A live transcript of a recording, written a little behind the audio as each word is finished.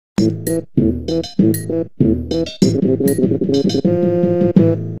Hey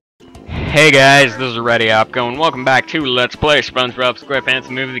guys, this is ReadyOpco, and welcome back to Let's Play Spongebob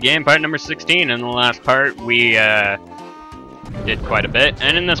Squarepants Movie the Game, part number 16. In the last part, we did quite a bit,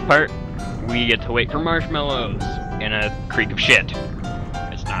 and in this part, we get to wait for marshmallows in a creek of shit.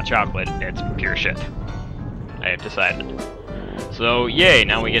 It's not chocolate, it's pure shit. I have decided. So, yay,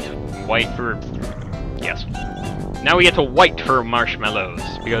 now we get to wait for... Yes. Now we get to wait for marshmallows,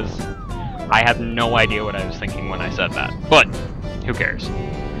 because I have no idea what I was thinking when I said that. But, who cares?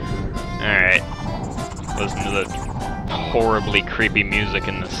 Alright. Listen to the horribly creepy music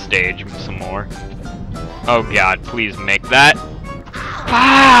in this stage some more. Oh god, please make that.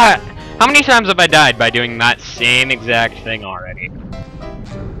 Ah! How many times have I died by doing that same exact thing already?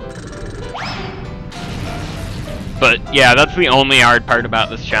 But yeah, that's the only hard part about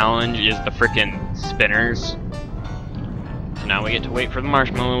this challenge, is the frickin' spinners. So now we get to wait for the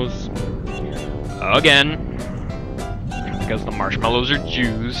marshmallows. Again. Because the marshmallows are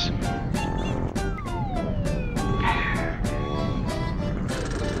Jews.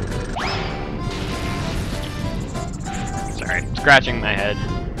 Sorry, scratching my head.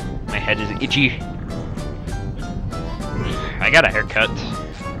 My head is itchy. I got a haircut.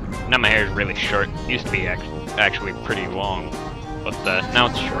 Now my hair is really short. It used to be actually pretty long. But now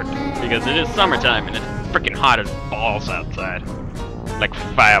it's short. Because it is summertime and it's freaking hot as balls outside. Like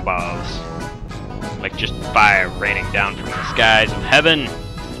fireballs. Like just fire raining down from the skies of heaven.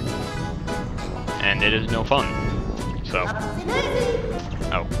 And it is no fun. So.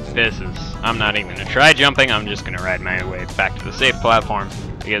 Oh, this is... I'm not even gonna try jumping, I'm just gonna ride my way back to the safe platform.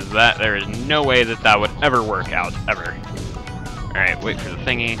 Because there is no way that would ever work out, ever. Alright, wait for the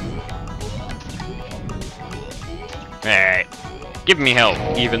thingy. Alright. Give me help,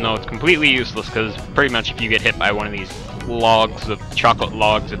 even though it's completely useless, because pretty much if you get hit by one of these chocolate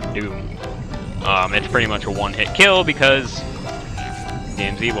logs of doom, it's pretty much a one-hit kill, because the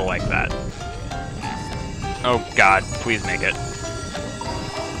game's evil like that. Oh god, please make it.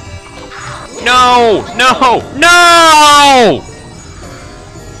 No! No! No!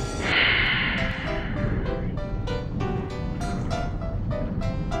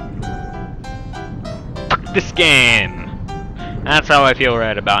 Fuck this game! That's how I feel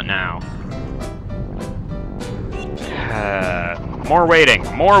right about now. More waiting,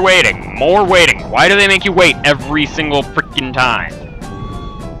 more waiting, more waiting. Why do they make you wait every single freaking time?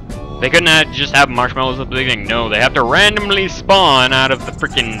 They couldn't just have marshmallows at the beginning. No, they have to randomly spawn out of the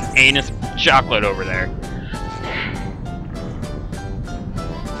freaking anus chocolate over there.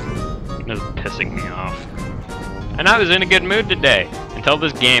 This is pissing me off. And I was in a good mood today, until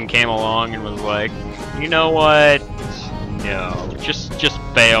this game came along and was like, you know what? No, just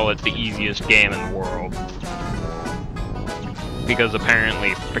fail. It's the easiest game in the world. Because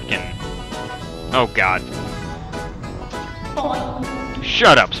apparently frickin'... Oh god.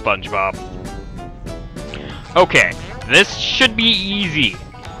 Shut up, SpongeBob. Okay, this should be easy.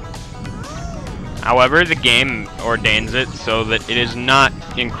 However, the game ordains it so that it is not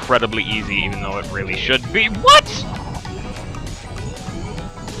incredibly easy, even though it really should be. What?!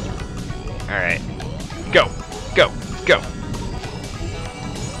 Alright. Go. Go. Go.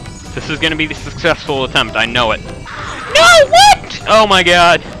 This is gonna be the successful attempt, I know it. No, what?! Oh my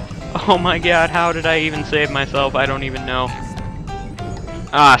god. Oh my god, how did I even save myself? I don't even know.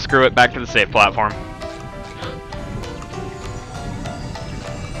 Ah, screw it, back to the safe platform.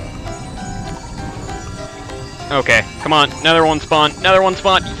 Okay, come on, another one spawn, another one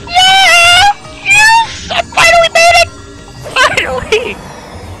spawn. Yeah! Yes! I finally made it! Finally!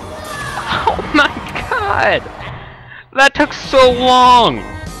 Oh my god! That took so long!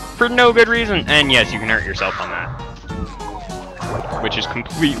 For no good reason. And yes, you can hurt yourself on that. Which is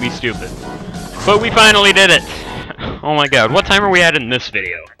completely stupid. But we finally did it! Oh my god, what time are we at in this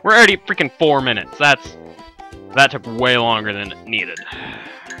video? We're already freaking 4 minutes. That took way longer than it needed.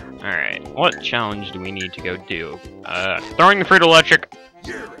 Alright, what challenge do we need to go do? Throwing the fruit electric.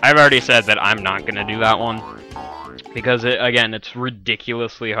 I've already said that I'm not gonna do that one. Because, again, it's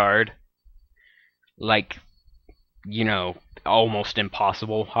ridiculously hard. Like, you know, almost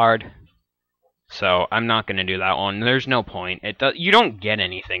impossible hard. So, I'm not gonna do that one. There's no point. You don't get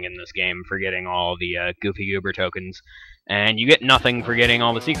anything in this game for getting all the Goofy Goober tokens. And you get nothing for getting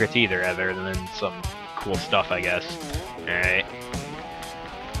all the secrets either, other than some cool stuff, I guess. Alright.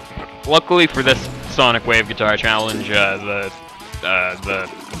 Luckily for this Sonic Wave Guitar Challenge, the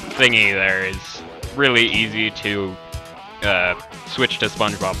thingy there is really easy to switch to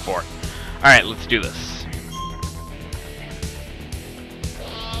SpongeBob for. Alright, let's do this.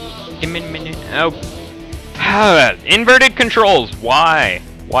 Oh. Inverted controls, why?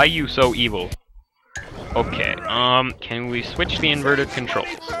 Why you so evil? Okay, can we switch the inverted controls?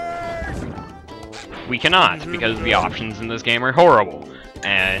 We cannot, because the options in this game are horrible.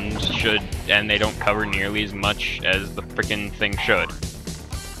 And they don't cover nearly as much as the frickin' thing should.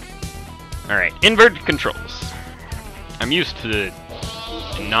 Alright, inverted controls. I'm used to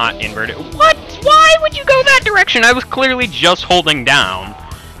not inverted. What? Why would you go that direction? I was clearly just holding down.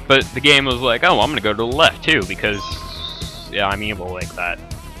 But the game was like, oh, I'm gonna go to the left too, because, yeah, I'm evil like that.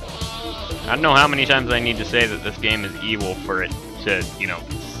 I don't know how many times I need to say that this game is evil for it to, you know,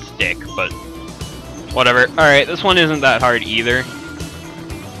 stick, but whatever. Alright, this one isn't that hard either.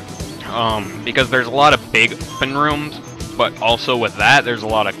 Because there's a lot of big open rooms, but also with that, there's a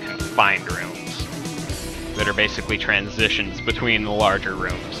lot of confined rooms that are basically transitions between the larger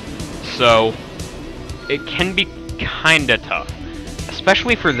rooms. So, it can be kinda tough,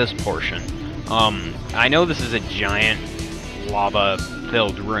 especially for this portion. I know this is a giant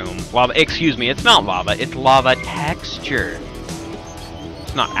lava-filled room. Excuse me, it's not lava, it's lava texture.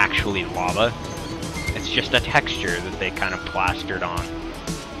 It's not actually lava. It's just a texture that they kind of plastered on.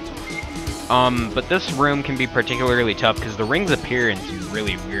 But this room can be particularly tough because the rings appear in some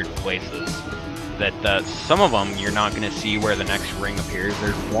really weird places. That, some of them you're not gonna see where the next ring appears.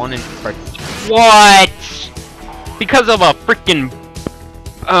 There's one in What? Because of a freaking...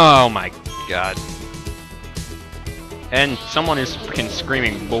 Oh my god. And someone is freaking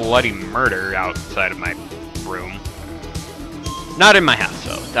screaming bloody murder outside of my room. Not in my house,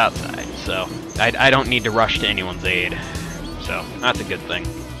 though. It's outside, so I don't need to rush to anyone's aid. So, that's a good thing.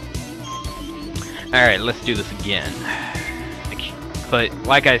 Alright, let's do this again. But,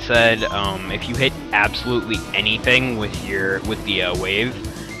 like I said, if you hit absolutely anything with the wave,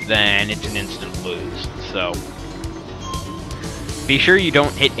 then it's an instant lose, so... Be sure you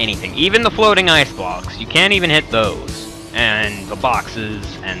don't hit anything. Even the floating ice blocks, you can't even hit those. And the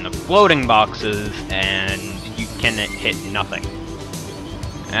boxes, and the floating boxes, and you can hit nothing.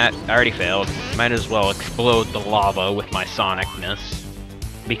 That already failed. Might as well explode the lava with my sonicness.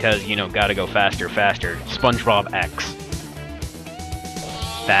 Because, you know, gotta go faster, faster. SpongeBob X.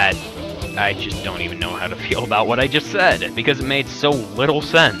 That... I just don't even know how to feel about what I just said, because it made so little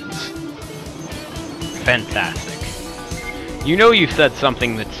sense. Fantastic. You know you've said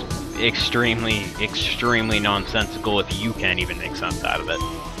something that's extremely, extremely nonsensical if you can't even make sense out of it.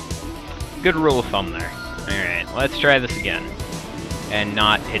 Good rule of thumb there. Alright, let's try this again. And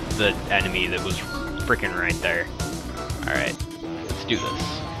not hit the enemy that was freaking right there. Alright, let's do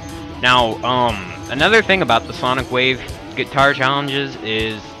this. Now, another thing about the Sonic Wave guitar challenges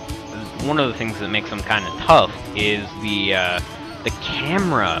is, one of the things that makes them kind of tough is the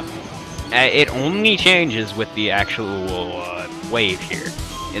camera. It only changes with the actual wave here.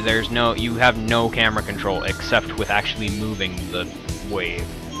 You have no camera control except with actually moving the wave.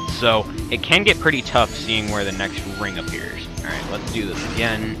 So, it can get pretty tough seeing where the next ring appears. Alright, let's do this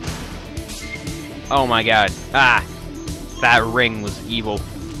again. Oh my god. Ah! That ring was evil.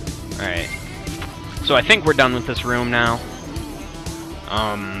 Alright. So I think we're done with this room now.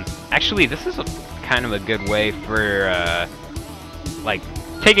 Actually, this is kind of a good way for, like,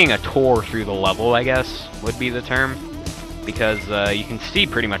 taking a tour through the level, I guess, would be the term. Because, you can see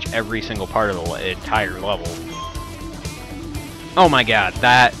pretty much every single part of the entire level. Oh my god,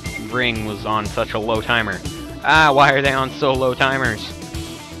 that ring was on such a low timer. Ah, why are they on so low timers?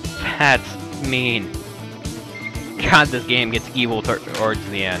 That's mean. God, this game gets evil towards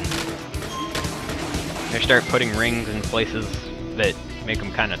the end. They start putting rings in places that make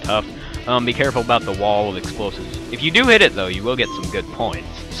them kind of tough. Be careful about the wall of explosives. If you do hit it, though, you will get some good points.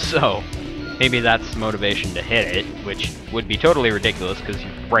 So, maybe that's motivation to hit it, which would be totally ridiculous because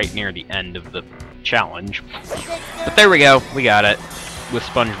you're right near the end of the challenge. But there we go, we got it. With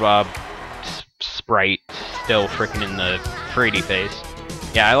SpongeBob Sprite still frickin' in the Freddy face.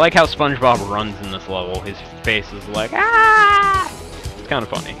 Yeah, I like how SpongeBob runs in this level. His face is like, ah! It's kind of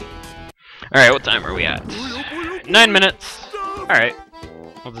funny. Alright, what time are we at? 9 minutes. Alright,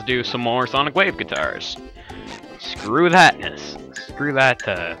 let's do some more Sonic Wave guitars. Screw thatness. Screw that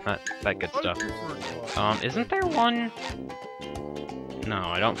good stuff. Isn't there one? No,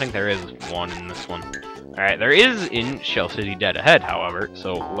 I don't think there is one in this one. Alright, there is in Shell City Dead Ahead, however,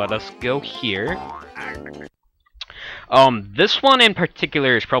 so let us go here. This one in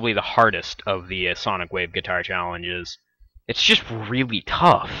particular is probably the hardest of the Sonic Wave guitar challenges. It's just really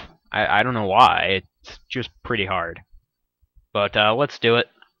tough. I don't know why, it's just pretty hard. But, let's do it.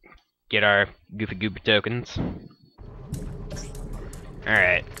 Get our Goofy Goopy tokens.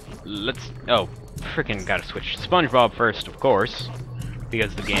 Alright, oh, freaking gotta switch to SpongeBob first, of course.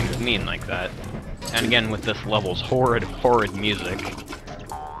 Because the game is mean like that. And again, with this level's horrid, horrid music.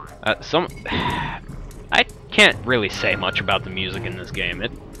 I can't really say much about the music in this game.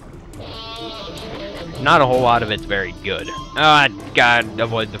 Not a whole lot of it's very good. God,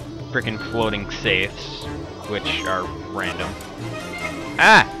 avoid the freaking floating safes, which are random.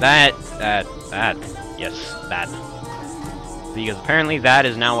 Yes, that. Because apparently that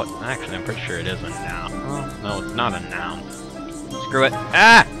is now what... Actually, I'm pretty sure it is a noun. Oh, no, it's not a noun. Screw it.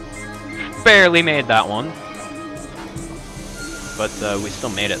 Barely made that one. But, we still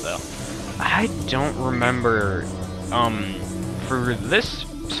made it, though. I don't remember, for this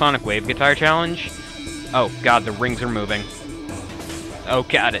Sonic Wave Guitar Challenge... Oh, God, the rings are moving. Oh,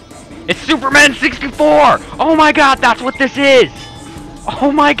 got it. It's Superman 64! Oh my God, that's what this is!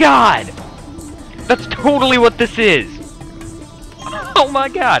 Oh my God! That's totally what this is! Oh my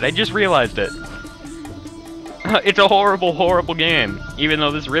God, I just realized it. It's a horrible, horrible game. Even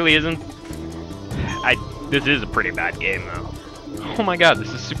though this really isn't... This is a pretty bad game, though. Oh my God, this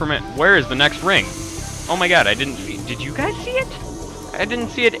is Superman... Where is the next ring? Oh my God, I didn't... Did you guys see it? I didn't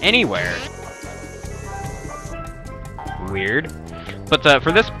see it anywhere. Weird. But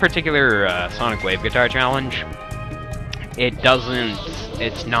for this particular Sonic Wave Guitar Challenge, it doesn't...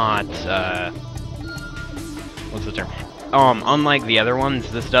 It's not... What's the term? Unlike the other ones,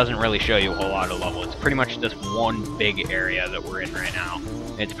 this doesn't really show you a whole lot of level. It's pretty much this one big area that we're in right now.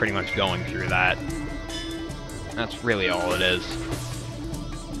 It's pretty much going through that. That's really all it is.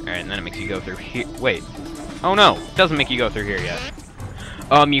 Alright, and then it makes you go through here. Wait. Oh no, it doesn't make you go through here yet.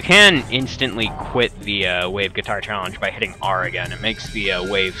 You can instantly quit the Wave Guitar Challenge by hitting R again. It makes the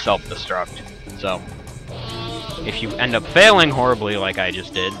wave self-destruct. So, if you end up failing horribly like I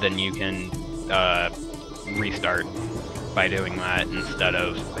just did, then you can restart by doing that instead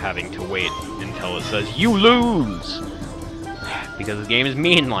of having to wait until it says you lose, because the game is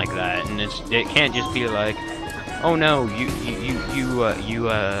mean like that, and it can't just be like, oh no, you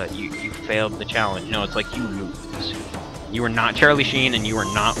failed the challenge. No, it's like you lose. You are not Charlie Sheen, and you are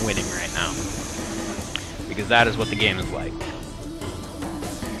not winning right now, because that is what the game is like.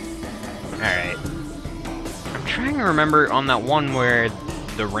 All right, I'm trying to remember on that one where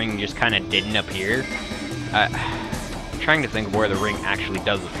the ring just kind of didn't appear. I'm trying to think of where the ring actually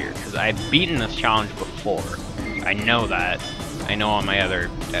does appear, because I've beaten this challenge before. I know that. I know on my other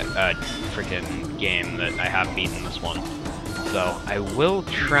freaking game that I have beaten this one. So I will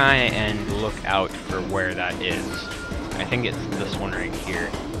try and look out for where that is. I think it's this one right here.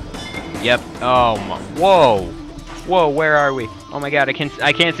 Yep. Oh my. Whoa. Whoa. Where are we? Oh my God. I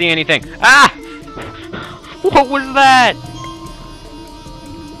can't see anything. Ah! What was that?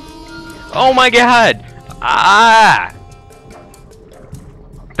 Oh my God. Ah!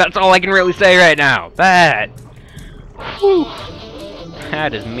 That's all I can really say right now. That. Whew.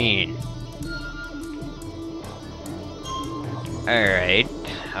 That is mean. Alright.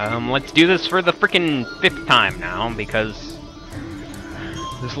 Let's do this for the frickin' 5th time now, because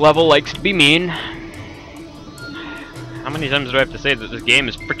this level likes to be mean. How many times do I have to say that this game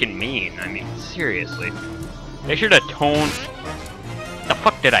is frickin' mean? I mean, seriously. They should have toned... The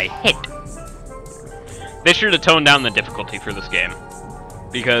fuck did I hit? They should have toned down the difficulty for this game.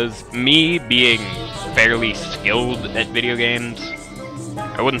 Because me being fairly skilled at video games,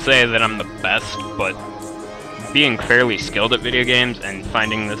 I wouldn't say that I'm the best, but being fairly skilled at video games and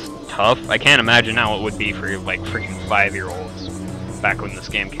finding this tough, I can't imagine how it would be for like freaking 5-year-olds back when this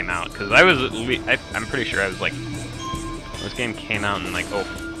game came out. Because I was at least, I'm pretty sure I was like, this game came out in like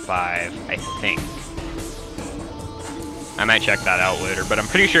 05, I think. I might check that out later, but I'm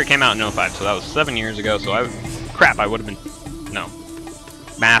pretty sure it came out in 05, so that was 7 years ago, so crap, I would have been, no.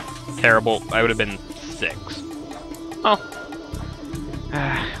 Math, terrible, I would have been 6. Oh.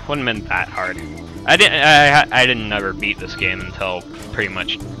 Wouldn't have been that hard. I didn't ever beat this game until pretty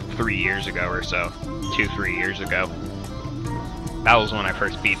much 3 years ago or so. 2-3 years ago. That was when I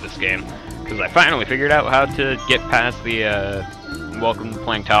first beat this game, because I finally figured out how to get past the Welcome to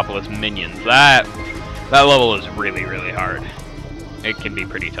Planktopolis minions. That level is really, really hard. It can be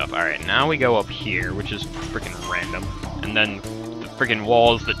pretty tough. Alright, now we go up here, which is freaking random. And then the freaking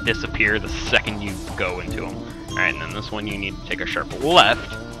walls that disappear the second you go into them. Alright, and then this one you need to take a sharp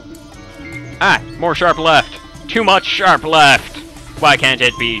left. Ah! More sharp left! Too much sharp left! Why can't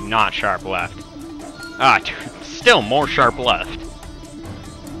it be not sharp left? Ah, still more sharp left.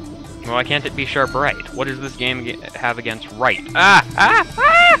 Why can't it be sharp right? What does this game have against right? Ah! Ah!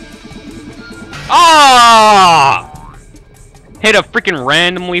 Ah! Ah! Hit a freaking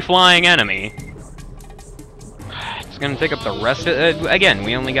randomly flying enemy. It's gonna take up the rest of again,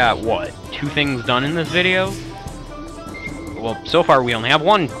 we only got, what, 2 things done in this video? Well, so far we only have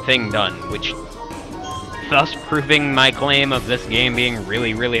 1 thing done, which thus proving my claim of this game being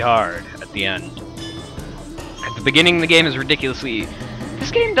really, really hard at the end. At the beginning, the game is ridiculously...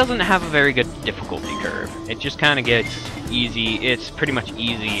 This game doesn't have a very good difficulty curve. It just kind of gets easy. It's pretty much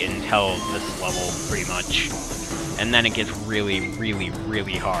easy until this level, pretty much. And then it gets really, really,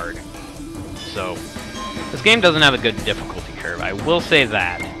 really hard. So, this game doesn't have a good difficulty curve. I will say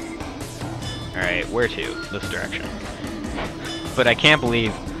that. Alright, where to? This direction. But I can't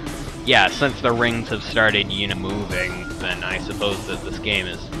believe... Yeah, since the rings have started, you know, moving, then I suppose that this game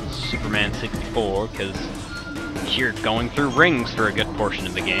is Superman 64, because you're going through rings for a good portion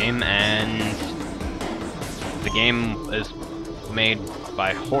of the game, and the game is made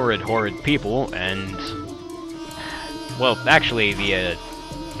by horrid, horrid people, and... Well, actually, the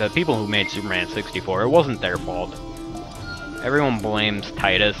people who made Superman 64, it wasn't their fault. Everyone blames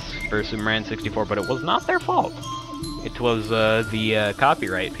Titus for Superman 64, but it was not their fault. It was the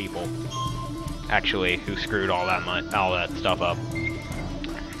copyright people, actually, who screwed all that stuff up.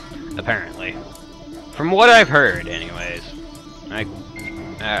 Apparently, from what I've heard, anyways.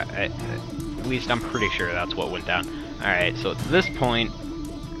 At least I'm pretty sure that's what went down. All right, so at this point,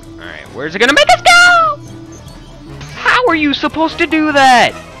 all right, where's it gonna make us go? How are you supposed to do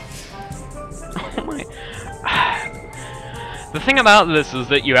that? Oh my. The thing about this is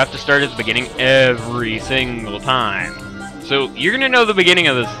that you have to start at the beginning every single time. So you're gonna know the beginning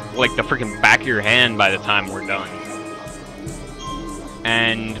of this like the freaking back of your hand by the time we're done.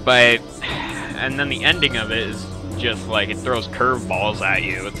 And then the ending of it is just like it throws curveballs at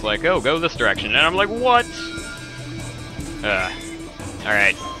you. It's like, oh, go this direction, and I'm like, what?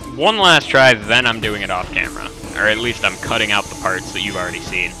 Alright, one last try, then I'm doing it off camera. Or at least I'm cutting out the parts that you've already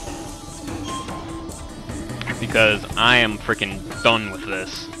seen. Because I am freaking done with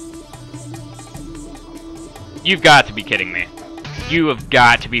this. You've got to be kidding me. You have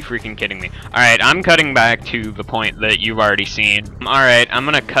got to be freaking kidding me. Alright, I'm cutting back to the point that you've already seen. Alright, I'm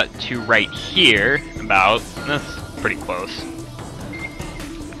gonna cut to right here, about. That's pretty close.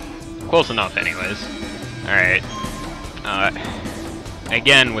 Close enough, anyways. Alright.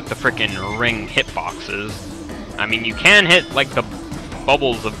 Again, with the frickin' ring hitboxes. I mean, you can hit, like, the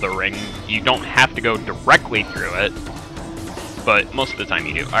bubbles of the ring. You don't have to go directly through it. But most of the time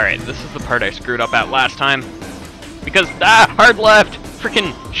you do. Alright, this is the part I screwed up at last time. Because, hard left!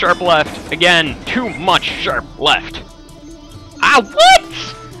 Frickin' sharp left. Again, too much sharp left. What?!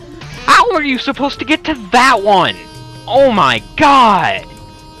 How are you supposed to get to that one? Oh my god!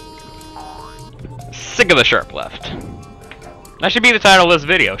 Sick of the sharp left. That should be the title of this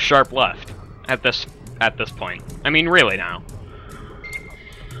video, Sharp Left. At this point. I mean, really now.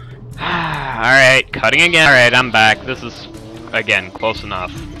 Alright, cutting again. Alright, I'm back. This is, again, close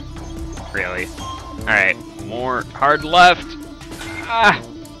enough. Really. Alright, more hard left.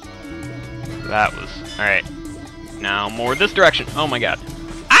 That was... Alright. Now, more this direction. Oh my god.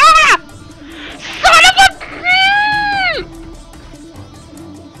 Son of a...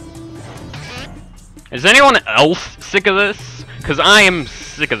 Is anyone else sick of this? Because I am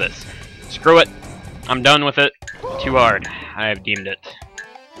sick of this. Screw it. I'm done with it. Too hard. I have deemed it.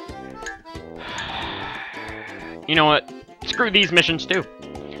 You know what? Screw these missions too.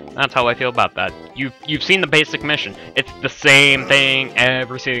 That's how I feel about that. You've seen the basic mission. It's the same thing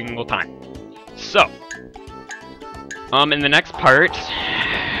every single time. So, in the next part,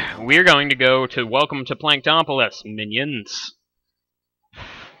 we're going to go to Welcome to Planktonopolis, minions.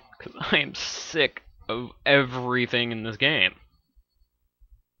 Because I am sick of everything in this game.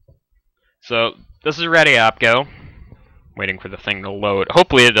 So, this is Ready Opgo. Waiting for the thing to load.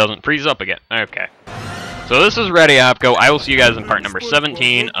 Hopefully it doesn't freeze up again. Okay. So this is Ready Opgo. I will see you guys in part number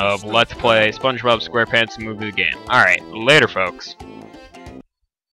 17 of Let's Play Spongebob Squarepants Movie the Game. Alright, later folks.